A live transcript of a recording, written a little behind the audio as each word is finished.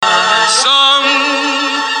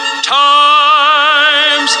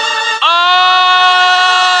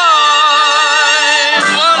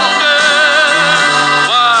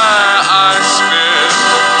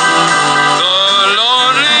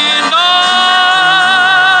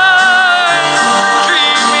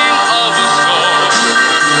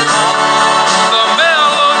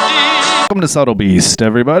Welcome to Subtle Beast,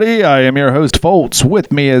 everybody. I am your host, Foltz.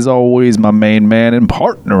 With me, as always, my main man and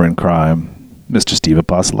partner in crime, Mr. Steve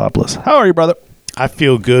Apostolopoulos. How are you, brother? I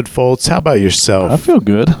feel good, Foltz. How about yourself? I feel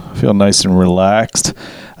good. I feel nice and relaxed.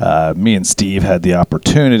 Me and Steve had the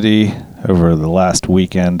opportunity over the last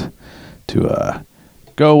weekend to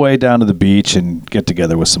go way down to the beach and get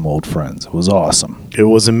together with some old friends. It was awesome. It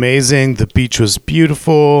was amazing. The beach was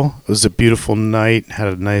beautiful. It was a beautiful night. Had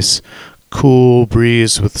a nice cool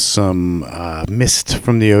breeze with some mist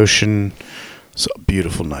from the ocean. It's a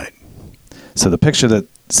beautiful night. So the picture that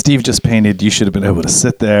Steve just painted, you should have been able to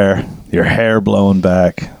sit there, your hair blown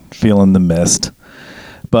back, feeling the mist.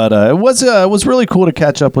 But it was really cool to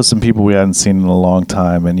catch up with some people we hadn't seen in a long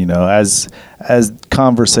time. And, you know, as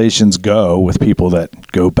conversations go with people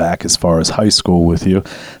that go back as far as high school with you,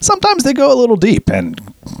 sometimes they go a little deep. And,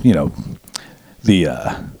 you know,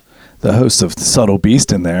 the host of Subtle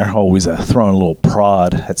Beast in there always throwing a little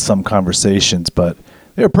prod at some conversations, but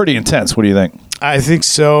they were pretty intense. What do you think? I think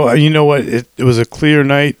so. You know what? It was a clear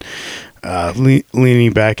night.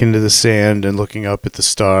 Leaning back into the sand and looking up at the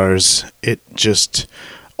stars. It just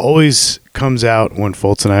always comes out when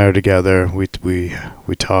Foltz and I are together. We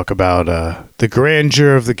talk about the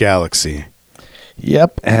grandeur of the galaxy.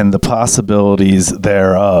 Yep, and the possibilities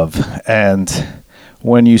thereof. And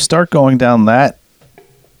when you start going down that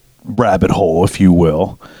rabbit hole, if you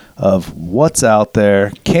will, of what's out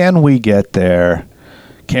there, can we get there?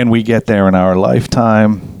 Can we get there in our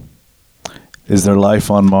lifetime? Is there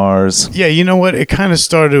life on Mars? Yeah, you know what? It kind of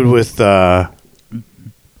started with us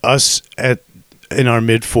in our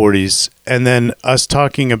mid-40s, and then us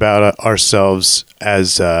talking about ourselves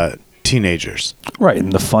as teenagers. Right,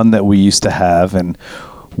 and the fun that we used to have, and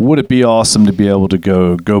would it be awesome to be able to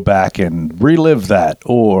go back and relive that,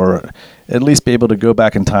 or at least be able to go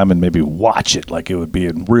back in time and maybe watch it like it would be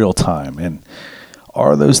in real time? And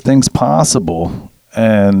are those things possible?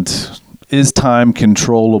 And is time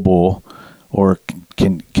controllable, or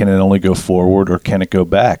can it only go forward, or can it go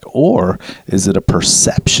back? Or is it a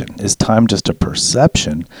perception? Is time just a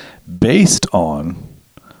perception based on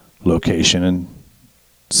location and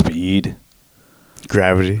speed?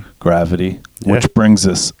 Gravity, which brings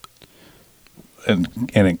us and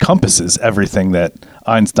encompasses everything that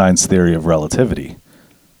Einstein's theory of relativity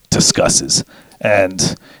discusses.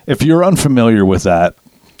 And if you're unfamiliar with that,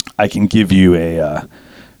 I can give you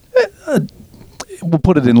we'll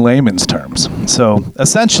put it in layman's terms. So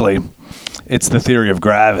essentially, it's the theory of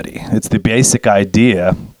gravity. It's the basic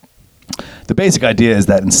idea. The basic idea is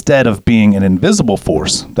that instead of being an invisible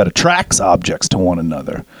force that attracts objects to one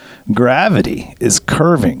another, gravity is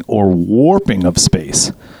curving or warping of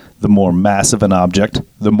space. The more massive an object,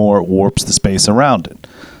 the more it warps the space around it.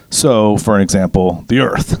 So, for an example, the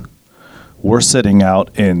Earth. We're sitting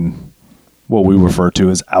out in what we refer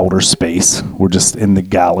to as outer space. We're just in the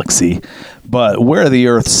galaxy. But where the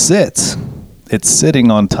Earth sits, it's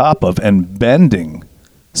sitting on top of and bending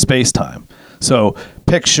space-time. So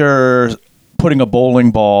picture putting a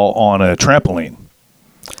bowling ball on a trampoline.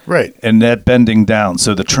 right? And that bending down.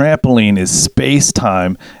 So the trampoline is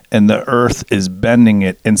space-time, and the Earth is bending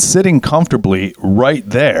it and sitting comfortably right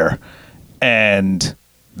there. And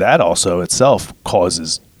that also itself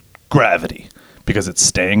causes gravity, because it's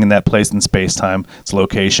staying in that place in space-time, its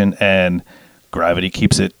location, and gravity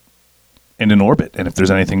keeps it in an orbit. And if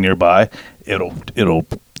there's anything nearby, it'll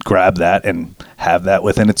grab that and have that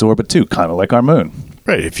within its orbit too, kind of like our moon.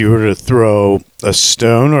 Right. If you were to throw a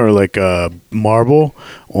stone or like a marble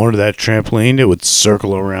onto that trampoline, it would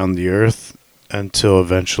circle around the Earth until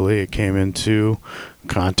eventually it came into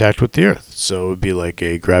contact with the Earth. So it would be like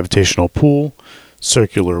a gravitational pull,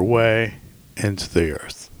 circular way into the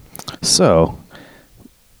Earth. So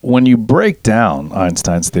when you break down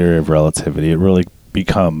Einstein's theory of relativity, it really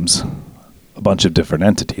becomes a bunch of different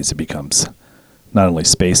entities. It becomes not only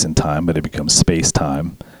space and time, but it becomes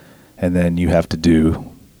space-time. And then you have to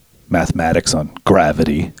do mathematics on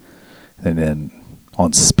gravity, and then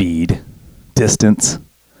on speed, distance,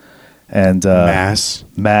 and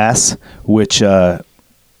mass, which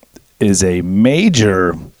is a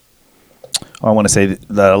major. I want to say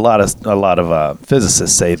that a lot of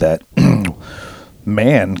physicists say that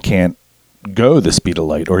man can't go the speed of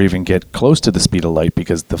light or even get close to the speed of light,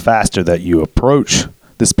 because the faster that you approach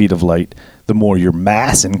the speed of light, the more your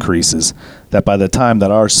mass increases, that by the time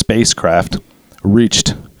that our spacecraft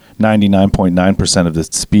reached 99.9% of the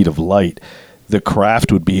speed of light, the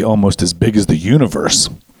craft would be almost as big as the universe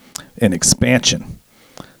in expansion.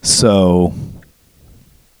 So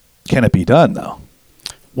can it be done, though?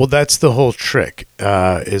 Well, that's the whole trick,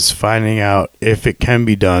 is finding out if it can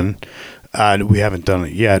be done. We haven't done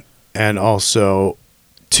it yet. And also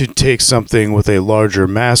to take something with a larger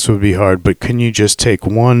mass would be hard, but can you just take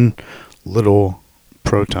one little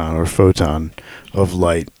proton or photon of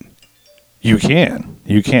light? You can.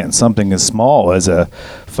 You can. Something as small as a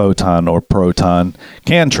photon or proton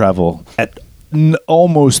can travel at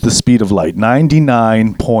almost the speed of light,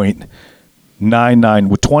 99.99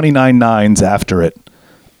 with 29 nines after it,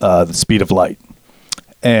 the speed of light.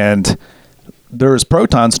 And there's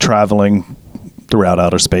protons traveling throughout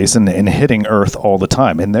outer space and hitting Earth all the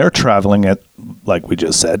time. And they're traveling at, like we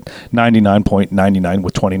just said, 99.99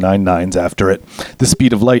 with 29 nines after it, the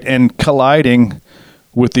speed of light, and colliding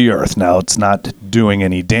with the Earth. Now, it's not doing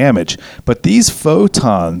any damage, but these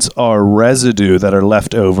photons are residue that are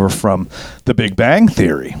left over from the Big Bang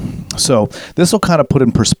Theory. So this will kind of put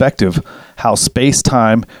in perspective how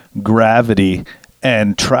space-time, gravity,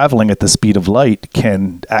 and traveling at the speed of light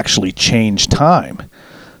can actually change time.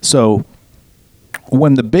 So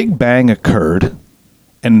when the Big Bang occurred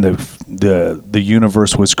and the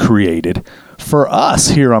universe was created, for us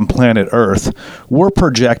here on planet Earth, we're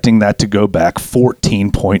projecting that to go back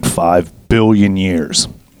 14.5 billion years.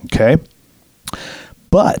 Okay?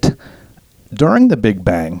 But during the Big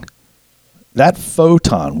Bang, that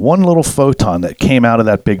photon, one little photon that came out of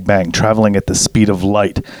that Big Bang, traveling at the speed of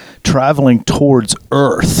light, traveling towards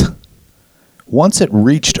Earth, once it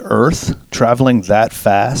reached Earth, traveling that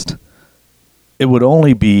fast, it would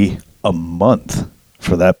only be a month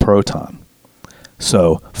for that proton.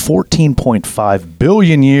 So 14.5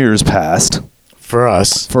 billion years passed For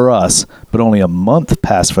us. but only a month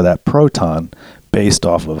passed for that proton, based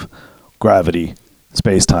off of gravity,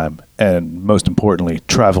 space-time, and most importantly,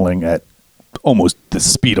 traveling at almost the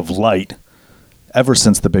speed of light ever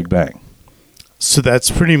since the Big Bang. So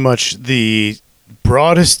that's pretty much the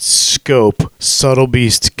broadest scope Subtle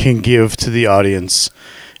Beast can give to the audience,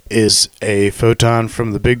 is a photon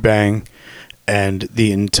from the Big Bang and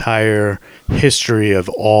the entire history of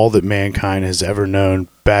all that mankind has ever known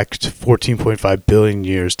back to 14.5 billion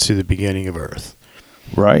years to the beginning of Earth.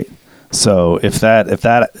 Right. So if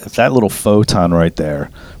that little photon right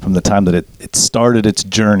there, from the time that it started its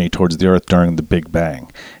journey towards the Earth during the Big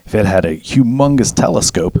Bang, if it had a humongous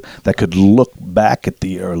telescope that could look at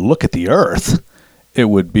the Earth, it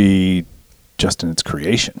would be just in its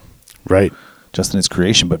creation. Right. Just in its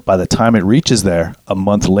creation. But by the time it reaches there, a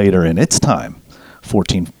month later in its time,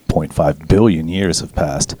 14.5 billion years have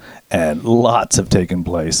passed, and lots have taken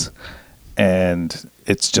place. And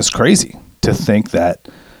it's just crazy to think that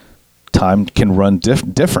time can run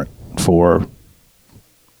different for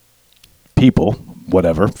people,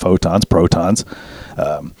 whatever, photons, protons,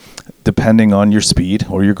 depending on your speed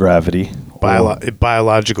or your gravity.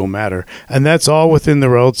 Biological matter. And that's all within the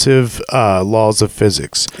relative laws of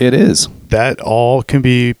physics. It is. That all can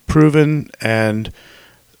be proven, and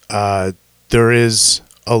there is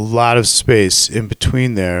a lot of space in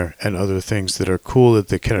between there and other things that are cool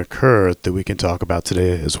that can occur that we can talk about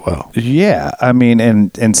today as well. Yeah, I mean,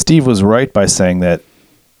 and Steve was right by saying that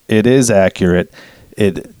it is accurate.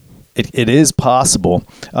 It is possible.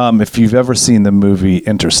 If you've ever seen the movie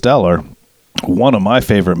Interstellar, one of my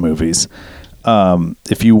favorite movies,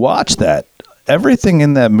 if you watch that, everything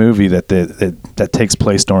in that movie that takes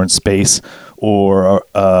place during space or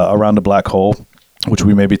around a black hole, which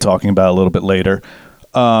we may be talking about a little bit later,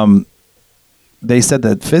 they said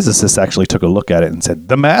that physicists actually took a look at it and said,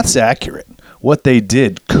 the math's accurate. What they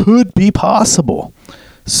did could be possible.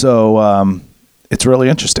 So it's really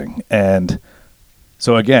interesting. And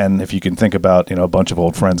so again, if you can think about, a bunch of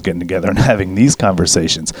old friends getting together and having these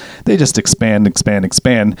conversations, they just expand,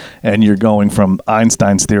 and you're going from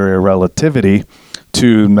Einstein's theory of relativity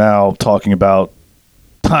to now talking about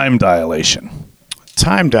time dilation.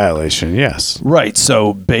 Time dilation, yes. Right.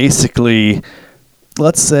 So basically,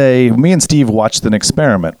 let's say me and Steve watched an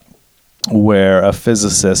experiment where a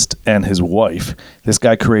physicist and his wife, this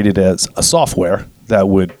guy created a software that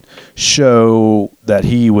would show that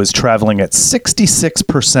he was traveling at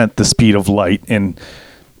 66% the speed of light in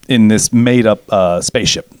this made-up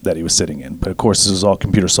spaceship that he was sitting in. But of course, this is all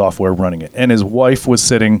computer software running it. And his wife was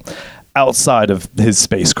sitting outside of his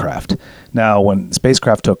spacecraft. Now, when the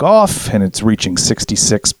spacecraft took off and it's reaching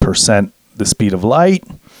 66% the speed of light,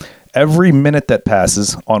 every minute that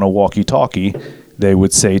passes on a walkie-talkie, they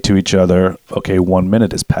would say to each other, okay, 1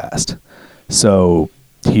 minute has passed. So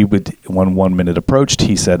he would, when 1 minute approached,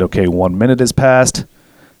 he said, okay, 1 minute has passed.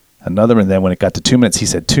 Another, and then when it got to 2 minutes, he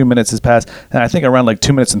said 2 minutes has passed. And I think around like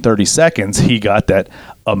 2 minutes and 30 seconds, he got that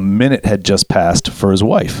a minute had just passed for his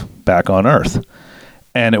wife back on Earth.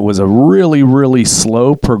 and it was a really, really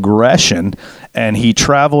slow progression. And he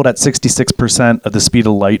traveled at 66% of the speed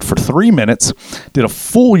of light for 3 minutes, did a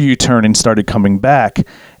full U-turn, and started coming back.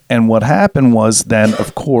 And what happened was then,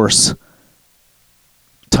 of course,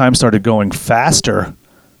 time started going faster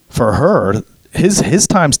for her. His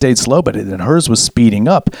time stayed slow, but then hers was speeding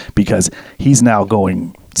up because he's now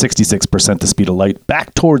going 66% the speed of light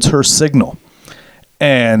back towards her signal.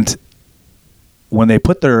 And when they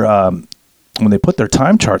put their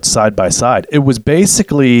time charts side by side, it was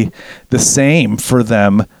basically the same for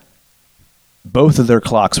them. Both of their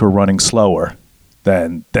clocks were running slower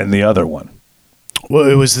than the other one. Well,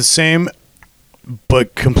 it was the same,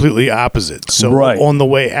 but completely opposite. So Right. on the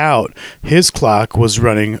way out, his clock was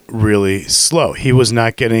running really slow. He was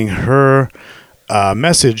not getting her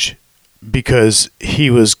message because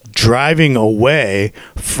he was driving away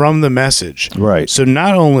from the message. Right. So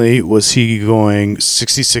not only was he going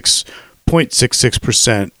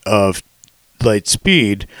 66.66% of light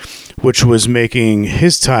speed, which was making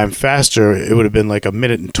his time faster, it would have been like 1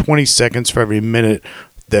 minute and 20 seconds for every minute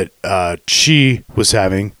that she was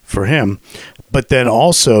having for him. But then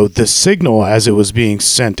also the signal as it was being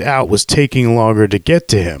sent out was taking longer to get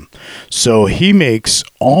to him. So he makes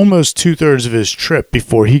almost 2/3 of his trip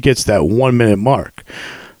before he gets that 1 minute mark.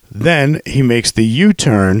 Then he makes the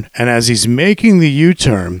U-turn, and as he's making the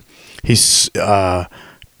U-turn, he's now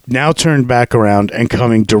turned back around and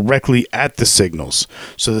coming directly at the signals.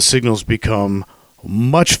 So the signals become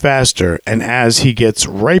much faster, and as he gets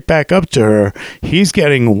right back up to her, he's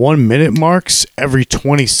getting 1 minute marks every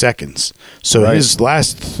 20 seconds. So Right. his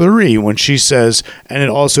last 3, when she says, and it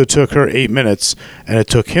also took her 8 minutes and it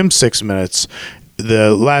took him 6 minutes,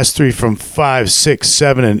 the last 3 from 5, 6,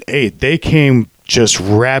 7, and 8, they came just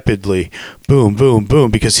rapidly, boom, boom,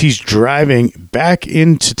 boom, because he's driving back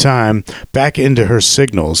into time, back into her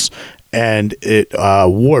signals, and it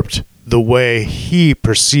warped the way he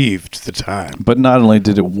perceived the time. But not only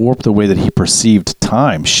did it warp the way that he perceived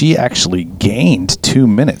time, she actually gained 2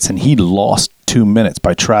 minutes, and he lost 2 minutes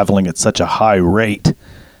by traveling at such a high rate.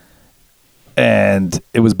 And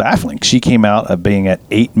it was baffling. She came out of being at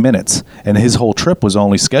 8 minutes, and his whole trip was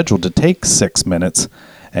only scheduled to take 6 minutes.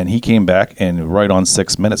 And he came back and right on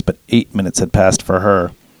 6 minutes, but 8 minutes had passed for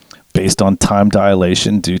her based on time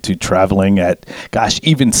dilation due to traveling at,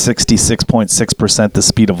 even 66.6% the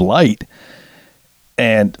speed of light.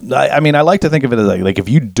 And I mean, I like to think of it as like if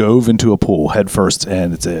you dove into a pool head first,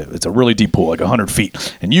 and it's a really deep pool, like 100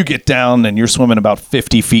 feet, and you get down and you're swimming about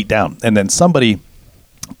 50 feet down, and then somebody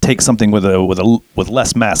takes something with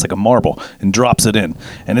less mass, like a marble, and drops it in,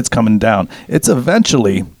 and it's coming down. It's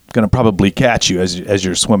eventually going to probably catch you as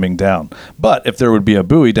you're swimming down. But if there would be a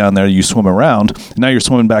buoy down there, you swim around, now you're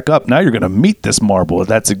swimming back up, now you're going to meet this marble.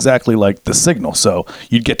 That's exactly like the signal. So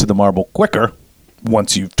you'd get to the marble quicker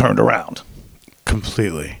once you've turned around.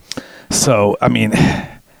 Completely. So, I mean,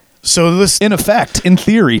 So this, in effect, in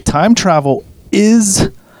theory, time travel is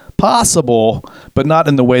possible, but not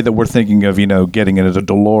in the way that we're thinking of, getting in a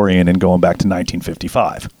DeLorean and going back to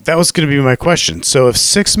 1955. that was going to be my question. So if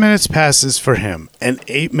 6 minutes passes for him and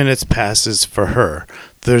 8 minutes passes for her,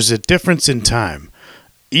 there's a difference in time.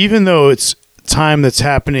 Even though it's time that's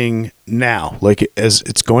happening now, like as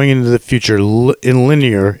it's going into the future in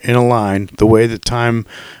linear, in a line, the way that time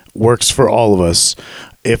works for all of us.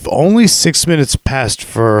 If only 6 minutes passed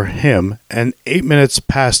for him and 8 minutes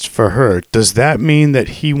passed for her, does that mean that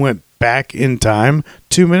he went back in time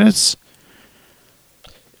 2 minutes?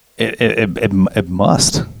 It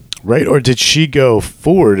must. Right? Or did she go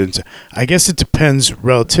forward? And I guess it depends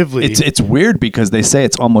relatively. It's weird because they say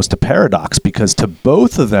it's almost a paradox, because to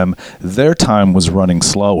both of them, their time was running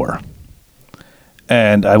slower.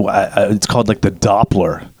 And it's called like the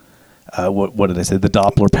Doppler. What did they say? The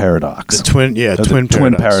Doppler paradox. The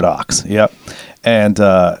twin paradox. Yep. And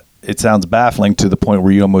it sounds baffling to the point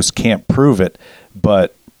where you almost can't prove it,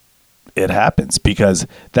 but it happens because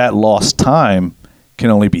that lost time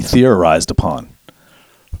can only be theorized upon.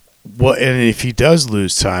 Well, and if he does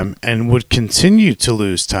lose time and would continue to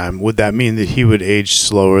lose time, would that mean that he would age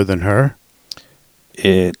slower than her?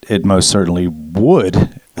 It most certainly would.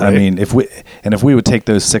 Right. I mean, if we would take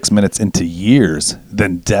those 6 minutes into years,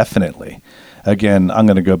 then definitely. Again, I'm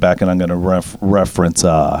going to go back and I'm going to reference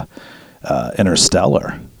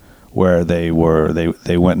Interstellar, where they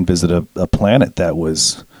went and visited a planet that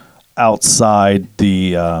was outside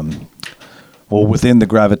within the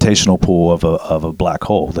gravitational pull of a black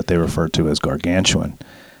hole that they referred to as gargantuan.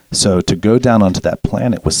 So to go down onto that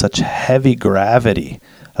planet with such heavy gravity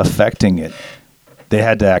affecting it, they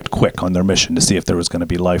had to act quick on their mission to see if there was going to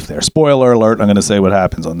be life there. Spoiler alert, I'm going to say what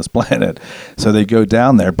happens on this planet. So they go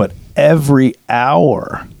down there, but every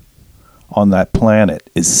hour on that planet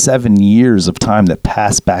is 7 years of time that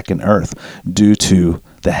pass back in Earth due to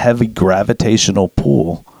the heavy gravitational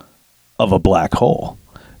pull of a black hole.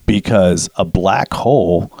 Because a black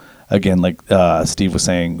hole, again, like Steve was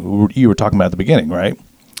saying, you were talking about at the beginning, right?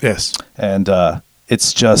 Yes. And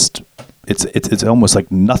it's just, it's almost like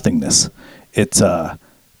nothingness. It's a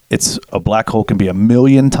black hole can be 1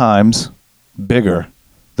 million times bigger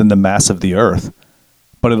than the mass of the Earth,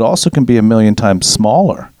 but it also can be 1 million times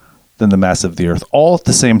smaller than the mass of the Earth, all at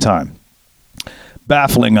the same time.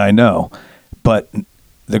 Baffling, I know, but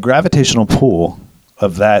the gravitational pull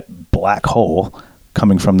of that black hole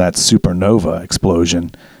coming from that supernova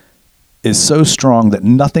explosion is so strong that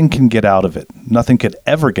nothing can get out of it. Nothing could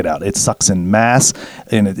ever get out. It sucks in mass,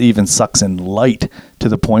 and it even sucks in light to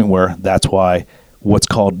the point where that's why what's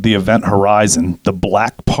called the event horizon, the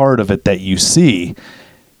black part of it that you see,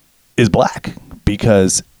 is black,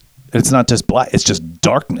 because it's not just black, it's just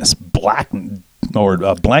darkness, black or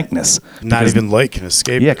blankness. Not even light can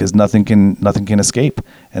escape. Yeah, because nothing can escape,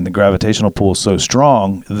 and the gravitational pull is so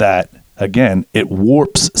strong that, again, it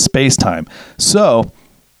warps space-time. So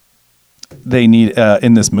they need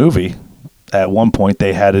in this movie, at one point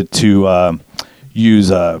they had to use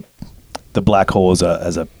the black hole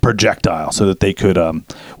as a projectile so that they could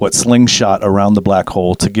slingshot around the black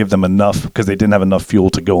hole to give them enough, because they didn't have enough fuel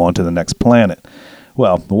to go on to the next planet.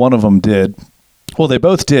 Well, one of them did. Well, they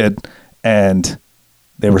both did, and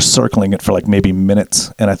they were circling it for like maybe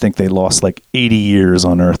minutes, and I think they lost like 80 years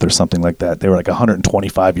on Earth or something like that. They were like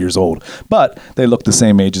 125 years old, but they looked the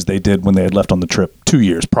same age as they did when they had left on the trip 2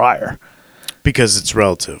 years prior. Because it's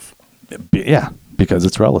relative. Yeah, because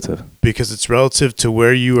it's relative. Because it's relative to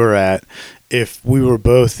where you are at. If we were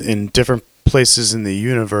both in different places in the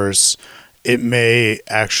universe, it may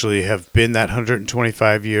actually have been that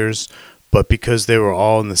 125 years, but because they were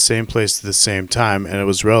all in the same place at the same time, and it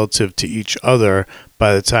was relative to each other,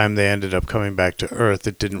 by the time they ended up coming back to Earth,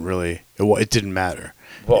 it didn't matter.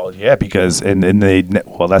 Well, yeah, because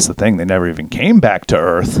that's the thing. They never even came back to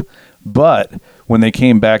Earth, but when they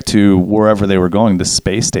came back to wherever they were going, the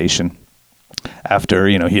space station, after,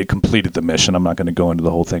 he had completed the mission, I'm not going to go into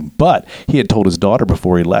the whole thing, but he had told his daughter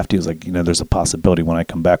before he left, he was like, there's a possibility when I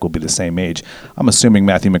come back we'll be the same age. I'm assuming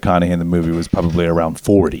Matthew McConaughey in the movie was probably around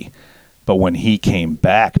 40. But when he came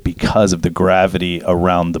back, because of the gravity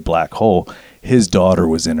around the black hole, his daughter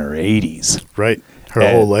was in her 80s. Right. Her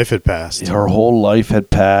whole life had passed. Her whole life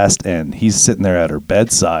had passed, and he's sitting there at her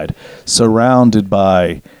bedside, surrounded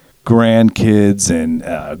by grandkids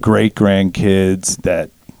and great-grandkids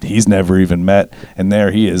that he's never even met. And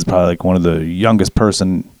there he is, probably like one of the youngest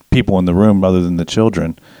people in the room other than the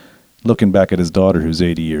children, looking back at his daughter who's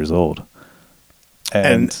 80 years old.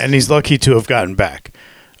 And he's lucky to have gotten back.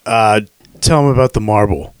 Tell him about the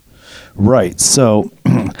marble. Right. So,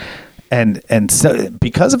 and so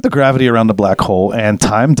because of the gravity around the black hole and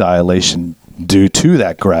time dilation due to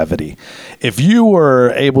that gravity, if you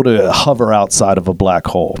were able to hover outside of a black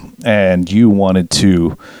hole and you wanted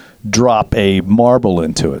to drop a marble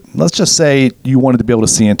into it, let's just say you wanted to be able to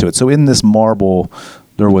see into it. So in this marble,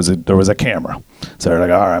 there was a camera. So they're like,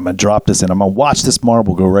 all right, I'm going to drop this in. I'm going to watch this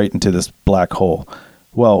marble go right into this black hole.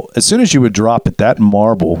 Well, as soon as you would drop it, that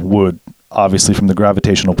marble would, obviously from the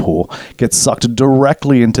gravitational pull, get sucked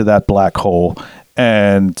directly into that black hole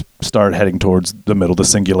and start heading towards the middle, the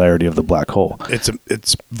singularity of the black hole.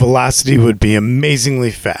 Its velocity would be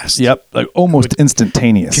amazingly fast. Yep, like almost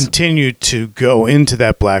instantaneous. Continue to go into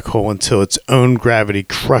that black hole until its own gravity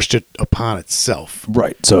crushed it upon itself.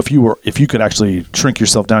 Right. So if you could actually shrink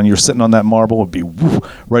yourself down, you're sitting on that marble, would be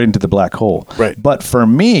right into the black hole. Right. But for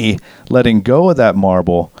me, letting go of that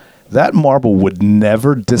marble would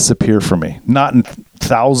never disappear from me, not in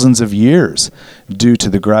thousands of years, due to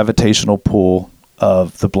the gravitational pull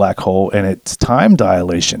of the black hole and its time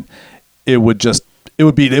dilation. It would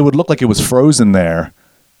look like it was frozen there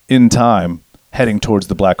in time, heading towards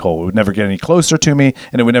the black hole. It would never get any closer to me,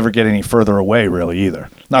 and it would never get any further away, really, either.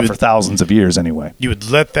 Not for thousands of years, anyway. You would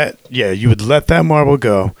let that marble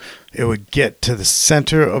go. It would get to the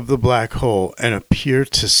center of the black hole and appear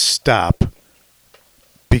to stop,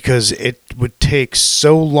 because it would take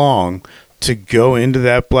so long to go into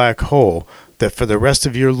that black hole that for the rest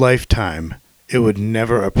of your lifetime, it would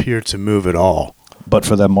never appear to move at all. But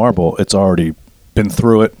for that marble, it's already been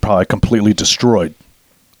through it, probably completely destroyed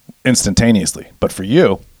instantaneously. But for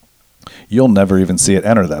you, you'll never even see it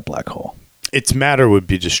enter that black hole. Its matter would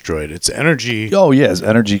be destroyed. Its energy... Oh, yes.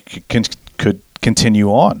 Energy could continue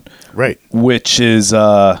on. Right. Which is...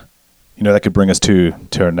 that could bring us to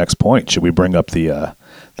our next point. Should we bring up the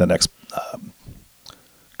next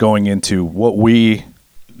going into what we?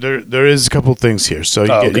 There is a couple things here. So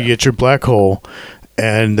you okay. you get your black hole,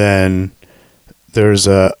 and then there's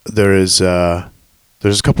a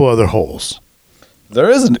couple other holes. There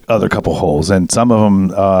is other couple holes, and some of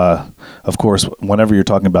them, of course, whenever you're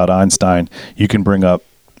talking about Einstein, you can bring up,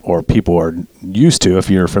 or people are used to, if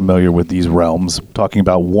you're familiar with these realms, talking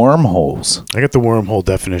about wormholes. I got the wormhole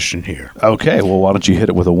definition here. Okay, well, why don't you hit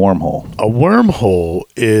it with a wormhole? A wormhole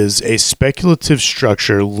is a speculative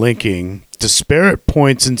structure linking disparate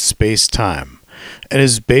points in space-time and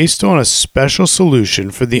is based on a special solution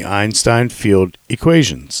for the Einstein field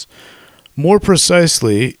equations. More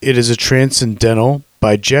precisely, it is a transcendental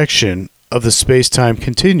bijection of the space-time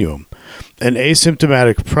continuum, an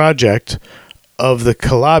asymptomatic project of the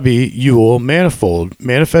Calabi-Yule manifold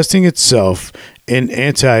manifesting itself in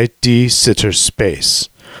anti-de Sitter space.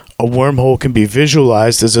 A wormhole can be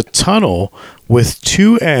visualized as a tunnel with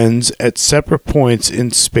two ends at separate points in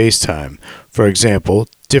space-time. For example,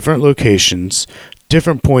 different locations,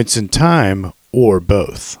 different points in time, or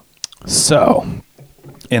both. So,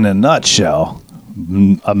 in a nutshell,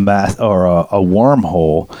 a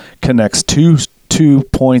wormhole connects two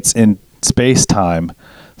points in space-time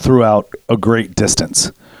throughout a great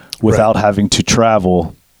distance without having to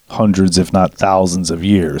travel hundreds, if not thousands of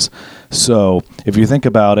years. So if you think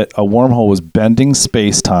about it, a wormhole is bending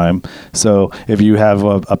space-time. So if you have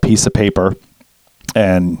a piece of paper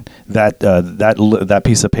and that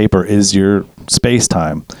piece of paper is your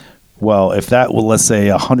space-time, well, if that will, let's say,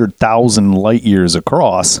 100,000 light years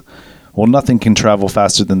across, well, nothing can travel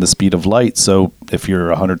faster than the speed of light. So if you're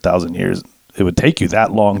 100,000 years, it would take you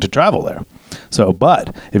that long to travel there. So,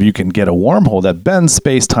 but if you can get a wormhole that bends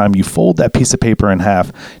space-time, you fold that piece of paper in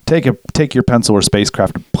half, take your pencil or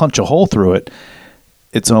spacecraft and punch a hole through it,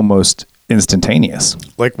 it's almost instantaneous.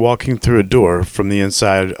 Like walking through a door from the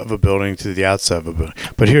inside of a building to the outside of a building.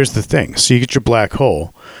 But here's the thing. So you get your black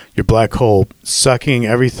hole sucking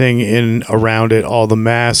everything in around it, all the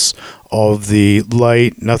mass, all of the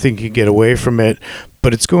light, nothing can get away from it,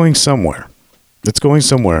 but it's going somewhere.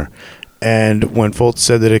 And when Fultz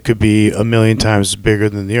said that it could be 1,000,000 times bigger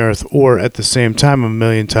than the Earth, or at the same time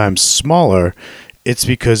 1,000,000 times smaller, it's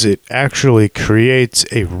because it actually creates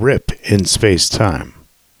a rip in space-time.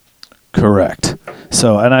 Correct.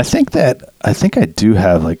 So, and I think I do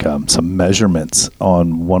have like some measurements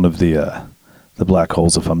on one of the black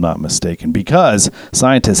holes, if I'm not mistaken, because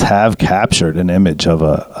scientists have captured an image of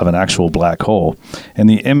an actual black hole, and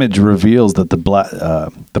the image reveals that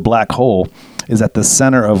the black hole is at the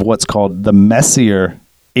center of what's called the Messier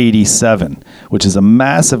 87, which is a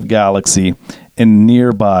massive galaxy in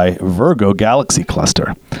nearby Virgo galaxy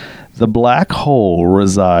cluster. The black hole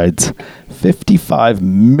resides 55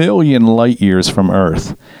 million light years from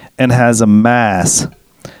Earth and has a mass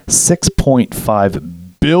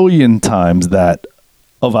 6.5 billion times that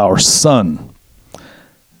of our sun.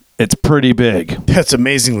 It's pretty big. That's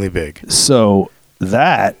amazingly big. So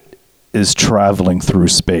that is traveling through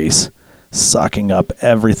space, sucking up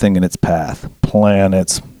everything in its path.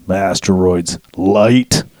 Planets, asteroids,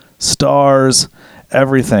 light, stars,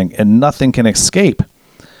 everything, and nothing can escape.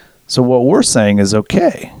 So what we're saying is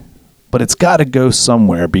okay, but it's got to go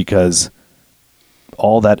somewhere, because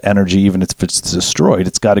all that energy, even if it's destroyed,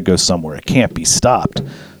 it's got to go somewhere. It can't be stopped.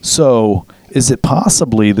 So is it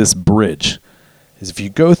possibly this bridge? Is if you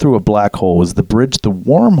go through a black hole, is the bridge the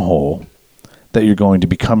wormhole that you're going to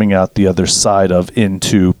be coming out the other side of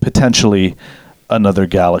into potentially another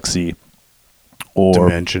galaxy or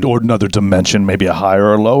another dimension, maybe a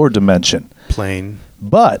higher or lower dimension. Plane.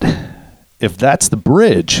 But if that's the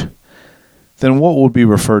bridge, then what would be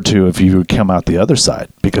referred to if you would come out the other side?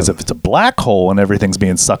 Because if it's a black hole and everything's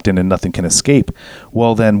being sucked in and nothing can escape,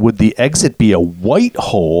 well, then would the exit be a white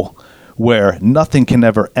hole where nothing can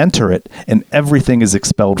ever enter it and everything is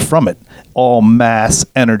expelled from it? All mass,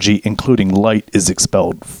 energy, including light, is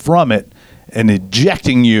expelled from it and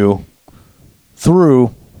ejecting you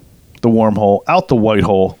through the wormhole, out the white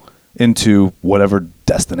hole, into whatever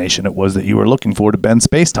destination it was that you were looking for to bend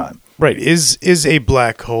space-time. Right. Is a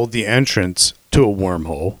black hole the entrance to a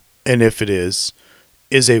wormhole? And if it is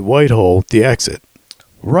a white hole the exit?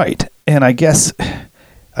 Right. And I guess,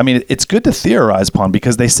 I mean, it's good to theorize upon,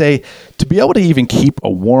 because they say to be able to even keep a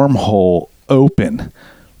wormhole open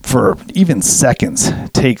for even seconds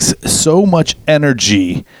takes so much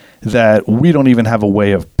energy that we don't even have a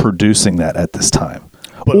way of producing that at this time.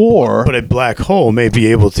 But a black hole may be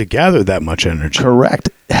able to gather that much energy.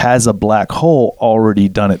 Correct. Has a black hole already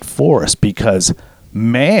done it for us? Because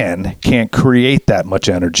man can't create that much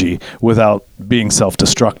energy without being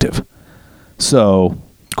self-destructive. So,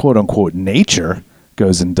 quote unquote, nature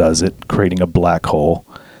goes and does it, creating a black hole.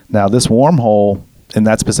 Now, this wormhole in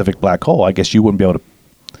that specific black hole, I guess you wouldn't be able to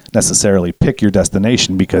necessarily pick your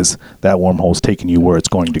destination because that wormhole is taking you where it's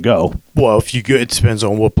going to go. Well, if you go, it depends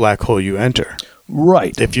on what black hole you enter.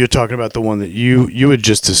 Right. If you're talking about the one that you had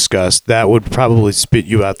just discussed, that would probably spit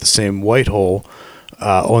you out the same white hole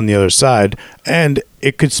on the other side, and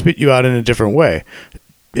it could spit you out in a different way.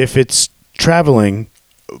 If it's traveling,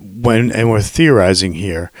 and we're theorizing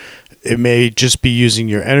here, it may just be using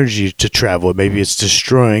your energy to travel. Maybe it's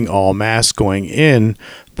destroying all mass going in.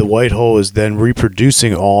 The white hole is then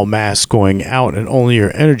reproducing all mass going out, and only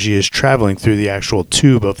your energy is traveling through the actual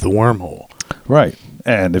tube of the wormhole. Right.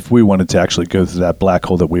 And if we wanted to actually go through that black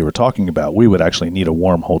hole that we were talking about, we would actually need a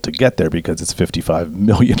wormhole to get there because it's 55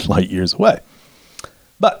 million light years away.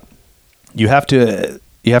 But you have to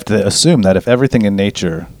assume that if everything in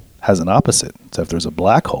nature has an opposite, so if there's a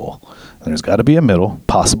black hole, then there's got to be a middle,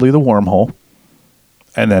 possibly the wormhole,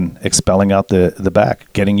 and then expelling out the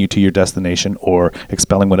back, getting you to your destination, or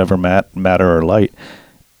expelling whatever matter or light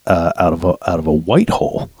out of a white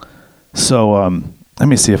hole. So let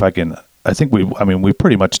me see if I can. I think we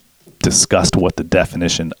pretty much discussed what the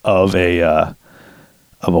definition of a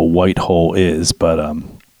white hole is, but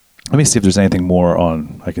let me see if there's anything more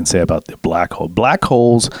I can say about the black hole. Black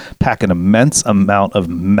holes pack an immense amount of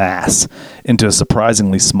mass into a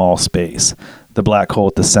surprisingly small space. The black hole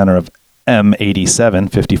at the center of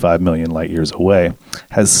M87, 55 million light years away,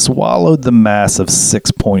 has swallowed the mass of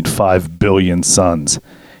 6.5 billion suns.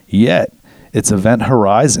 Yet, its event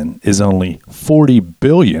horizon is only 40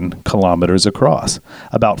 billion kilometers across,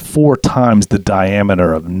 about 4 times the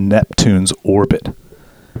diameter of Neptune's orbit.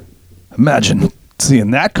 Imagine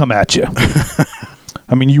seeing that come at you.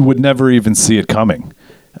 I mean, you would never even see it coming.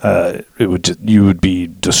 You would be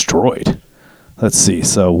destroyed. Let's see.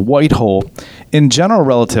 So, white hole. In general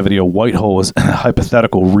relativity, a white hole is a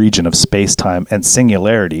hypothetical region of space-time and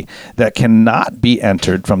singularity that cannot be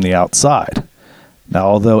entered from the outside. Now,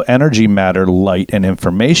 although energy, matter, light, and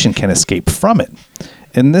information can escape from it,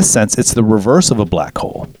 in this sense, it's the reverse of a black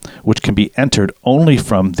hole, which can be entered only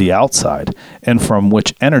from the outside, and from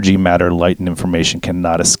which energy, matter, light, and information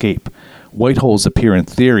cannot escape. White holes appear in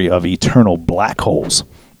theory of eternal black holes.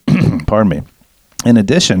 Pardon me. In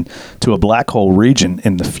addition to a black hole region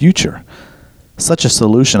in the future, such a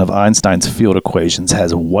solution of Einstein's field equations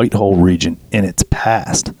has a white hole region in its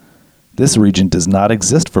past. This region does not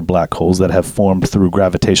exist for black holes that have formed through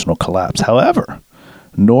gravitational collapse. However,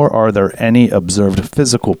 nor are there any observed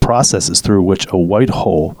physical processes through which a white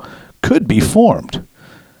hole could be formed.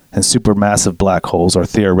 And supermassive black holes are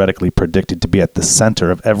theoretically predicted to be at the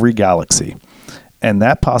center of every galaxy. And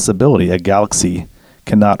that possibility, a galaxy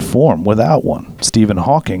cannot form without one. Stephen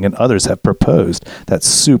Hawking and others have proposed that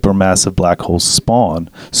supermassive black holes spawn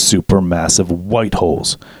supermassive white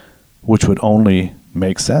holes, which would only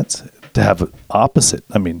make sense to have an opposite.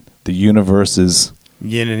 I mean, the universe is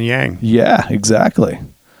yin and yang. Yeah, exactly.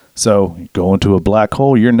 So you go into a black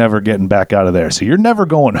hole, you're never getting back out of there. So you're never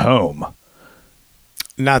going home.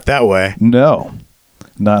 Not that way. No.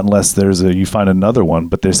 Not unless you find another one,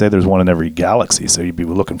 but they say there's one in every galaxy, so you'd be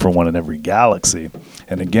looking for one in every galaxy.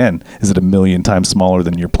 And again, is it 1 million times smaller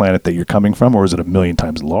than your planet that you're coming from, or is it 1 million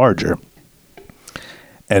times larger?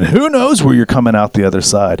 And who knows where you're coming out the other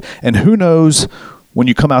side? And who knows when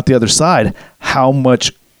you come out the other side how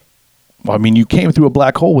much, you came through a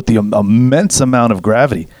black hole with the immense amount of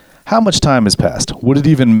gravity. How much time has passed? Would it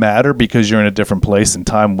even matter because you're in a different place and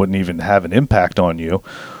time wouldn't even have an impact on you?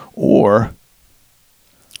 Or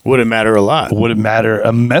would it matter a lot? Would it matter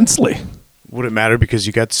immensely? Would it matter because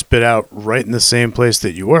you got spit out right in the same place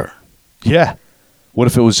that you were? Yeah. What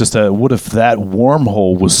if it was what if that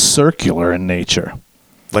wormhole was circular in nature?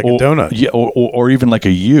 Like a donut. Yeah, or even like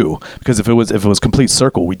a U. Because if it was complete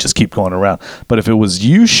circle, we just keep going around. But if it was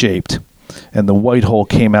U-shaped and the white hole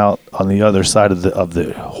came out on the other side of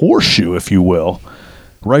the horseshoe, if you will,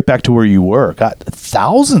 right back to where you were, got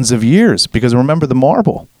thousands of years, because remember the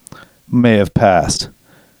marble may have passed.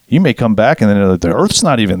 You may come back and then the Earth's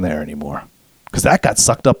not even there anymore because that got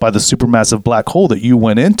sucked up by the supermassive black hole that you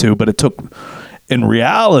went into, but it took, in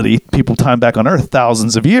reality, people time back on Earth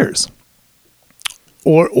thousands of years.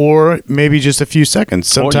 Or maybe just a few seconds.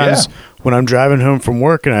 Sometimes when I'm driving home from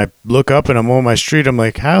work and I look up and I'm on my street, I'm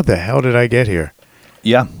like, how the hell did I get here?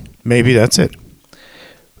 Yeah. Maybe that's it.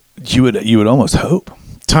 You would almost hope.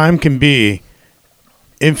 Time can be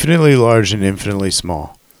infinitely large and infinitely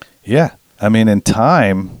small. Yeah. I mean, in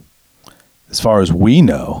time, as far as we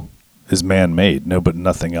know, is man-made. But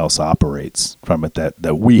nothing else operates from it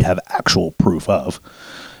that we have actual proof of.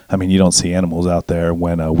 I mean, you don't see animals out there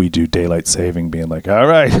when we do daylight saving being like, all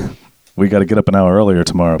right, we got to get up an hour earlier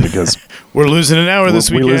tomorrow because We're losing an hour this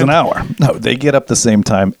weekend. we lose an hour. No, they get up the same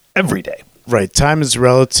time every day. Right. Time is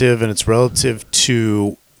relative, and it's relative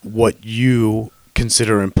to what you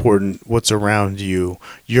consider important, what's around you,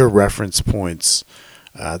 your reference points.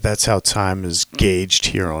 That's how time is gauged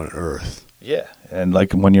here on Earth. Yeah. And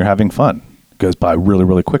like when you're having fun, it goes by really,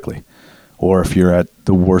 really quickly. Or if you're at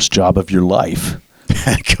the worst job of your life,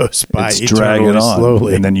 It goes by it's dragging eternally on.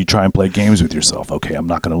 slowly. And then you try and play games with yourself. Okay, I'm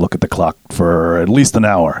not going to look at the clock for at least an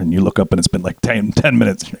hour. And you look up and it's been like 10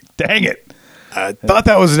 minutes. You're like, dang it. I thought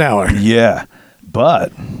that was an hour. Yeah.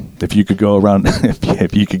 But if you could go around,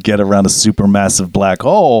 if you could get around a supermassive black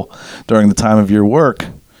hole during the time of your work,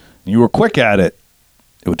 and you were quick at it,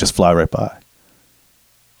 it would just fly right by.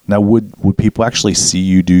 Now, would people actually see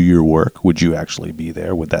you do your work? Would you actually be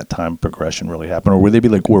there? Would that time progression really happen? Or would they be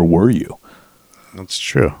like, where were you? That's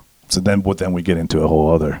true. So then we get into a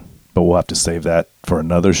whole other, but we'll have to save that for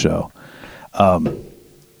another show.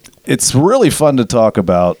 It's really fun to talk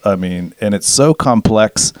about. I mean, and it's so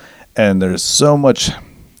complex and there's so much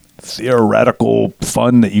theoretical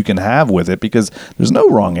fun that you can have with it because there's no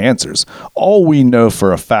wrong answers. All we know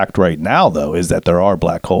for a fact right now, though, is that there are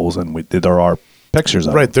black holes and there are pictures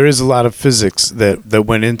of Right. them. There is a lot of physics that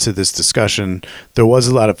went into this discussion. There was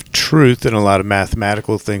a lot of truth and a lot of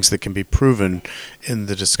mathematical things that can be proven in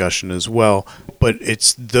the discussion as well. But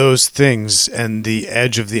it's those things and the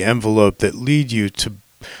edge of the envelope that lead you to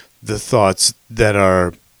the thoughts that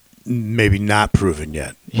are maybe not proven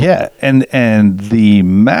yet. Yeah, and the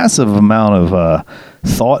massive amount of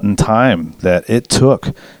thought and time that it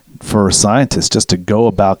took for scientists just to go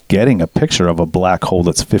about getting a picture of a black hole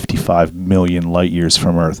that's 55 million light years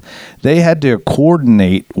from Earth. They had to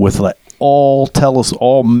coordinate with like all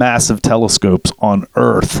massive telescopes on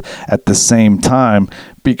Earth at the same time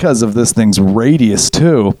because of this thing's radius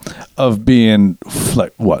too of being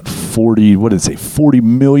like 40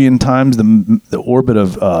 million times the orbit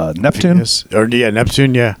of Neptune. Yes. Or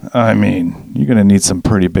Neptune, yeah. I mean, you're going to need some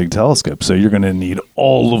pretty big telescopes, so you're going to need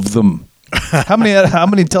all of them. How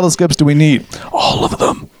many telescopes do we need? All of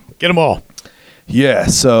them. Get them all. Yeah,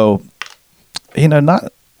 so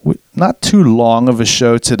not too long of a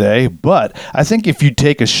show today, but I think if you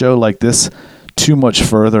take a show like this too much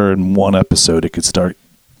further in one episode, you could start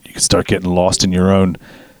getting lost in your own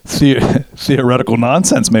theoretical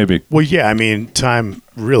nonsense maybe. Well, yeah, I mean, time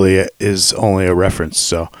really is only a reference,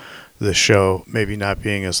 so the show maybe not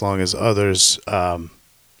being as long as others,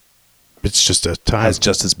 it's just a time. Has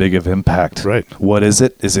just as big of impact. Right. What is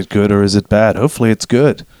it? Is it good or is it bad? Hopefully it's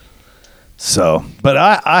good. So, but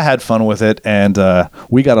I had fun with it, and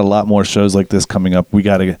we got a lot more shows like this coming up. We've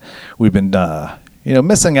been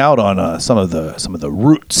missing out on some of the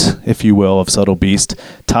roots, if you will, of Subtle Beast,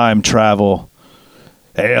 time travel,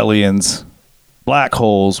 aliens, black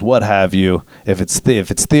holes, what have you. If it's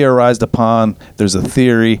theorized upon, there's a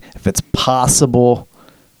theory. If it's possible,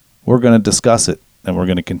 we're going to discuss it, and we're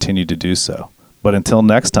going to continue to do so. But until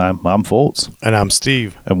next time, I'm Foltz. And I'm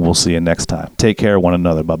Steve. And we'll see you next time. Take care of one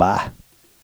another. Bye-bye.